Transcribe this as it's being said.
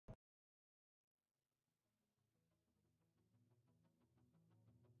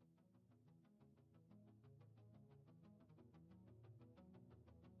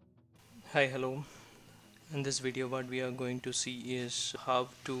Hi, hello. In this video what we are going to see is how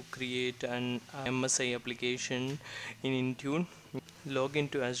to create an MSI application in Intune. Log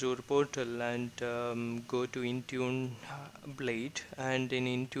into Azure portal and go to Intune Blade, and in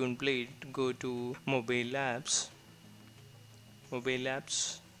Intune Blade go to mobile apps.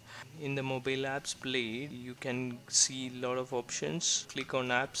 In the mobile apps Blade you can see a lot of options. Click on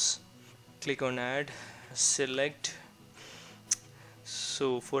apps, click on add, select.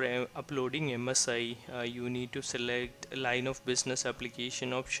 So for uploading MSI you need to select line of business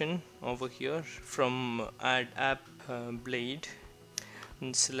application option over here from add app Blade,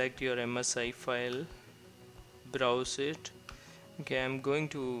 and select your MSI file, browse it. Okay, I'm going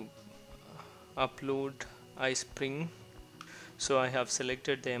to upload iSpring. So I have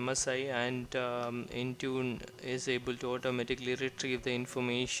selected the MSI, and Intune is able to automatically retrieve the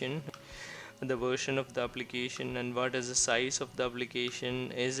information, the version of the application, and what is the size of the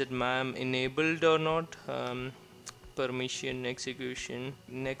application, is it MAM enabled or not, permission, execution.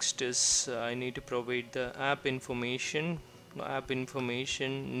 Next is I need to provide the app information.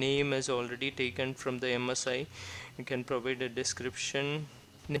 Name is already taken from the MSI. You can provide a description.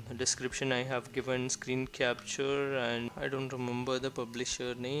 I have given screen capture, and I don't remember the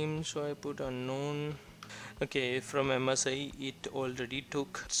publisher name, so I put unknown. Okay, from MSI it already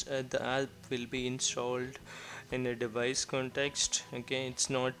took. The app will be installed in a device context. Okay, it's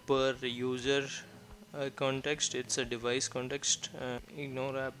not per user context, it's a device context.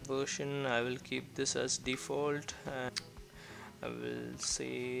 Ignore app version. I will keep this as default. I will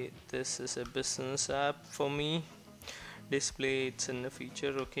say this is a business app for me. Display, it's in a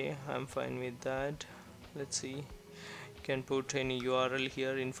feature. Okay, I'm fine with that. Let's see. You can put any URL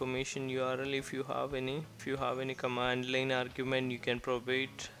here, information URL if you have any. If you have any command line argument, you can provide.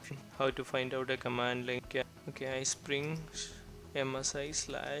 How to find out a command line? Okay, iSpring MSI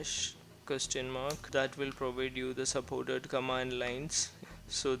 / that will provide you the supported command lines.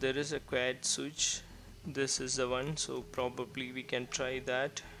 So there is a quad switch. This is the one, so probably we can try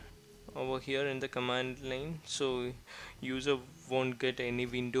that over here in the command line, so user won't get any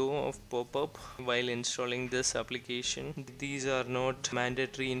window of pop-up while installing this application. These are not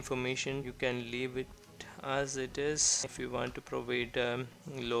mandatory information, you can leave it as it is. If you want to provide a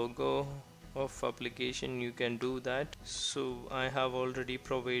logo of application, you can do that. So I have already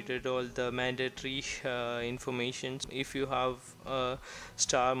provided all the mandatory information. If you have a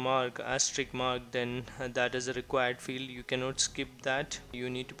star mark, asterisk mark, then that is a required field. You cannot skip that. You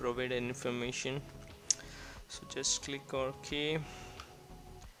need to provide an information. So just click OK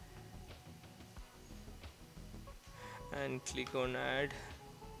and click on add.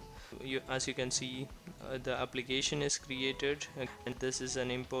 As you can see, the application is created, and this is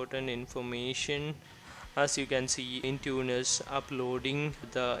an important information. As you can see, Intune is uploading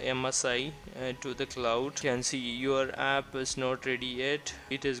the MSI to the cloud. You can see your app is not ready yet.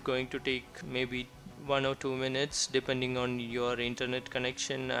 It is going to take maybe 1 or 2 minutes depending on your internet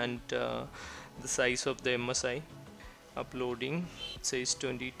connection and the size of the MSI. Uploading, it says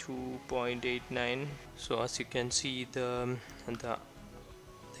 22.89. so as you can see, the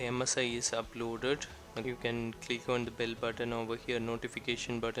MSI is uploaded. You can click on the bell button over here,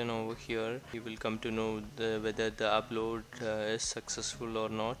 notification button over here. You will come to know whether the upload is successful or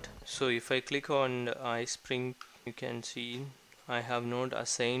not. So if I click on iSpring, you can see I have not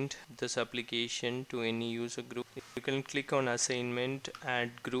assigned this application to any user group. You can click on assignment,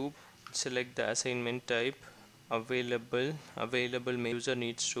 add group, select the assignment type. Available user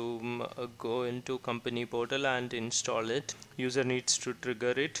needs to go into company portal and install it. User needs to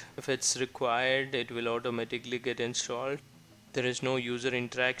trigger it. If it's required, it will automatically get installed. There is no user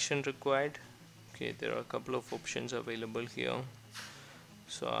interaction required. Okay, there are a couple of options available here,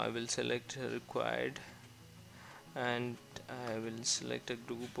 so I will select required, and I will select a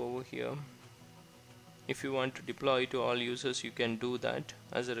group over here. If you want to deploy to all users, you can do that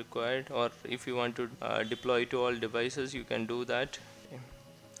as a required, or if you want to deploy to all devices, you can do that. Okay.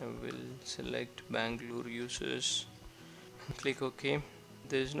 I will select Bangalore users, click OK.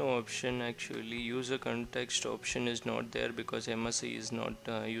 There is no option actually, user context option is not there because MSI is not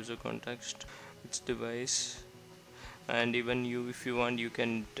user context, it's device. And even if you want, you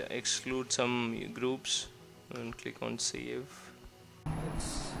can exclude some groups and click on save.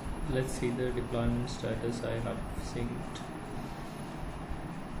 Let's see the deployment status. I have synced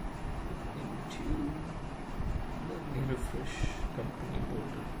into, let me refresh company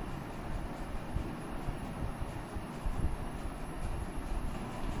portal.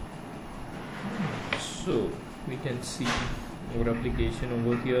 So we can see our application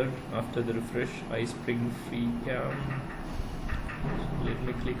over here after the refresh. iSpring free cam, So let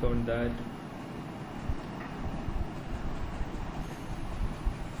me click on that.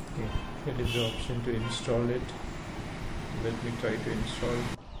 Okay, it is the option to install it. Let me try to install.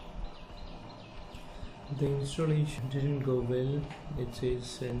 The installation didn't go well. It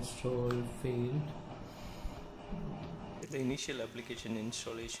says install failed. The initial application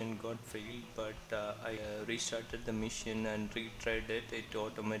installation got failed, but I restarted the machine and retried it. It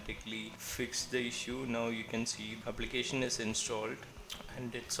automatically fixed the issue. Now you can see application is installed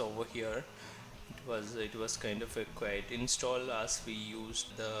and it's over here. It was kind of a quiet install as we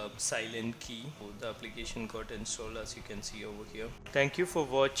used the silent key. So the application got installed, as you can see over here. Thank you for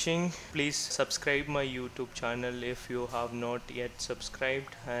watching. Please subscribe my YouTube channel if you have not yet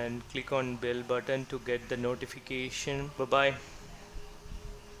subscribed, and click on bell button to get the notification. Bye bye.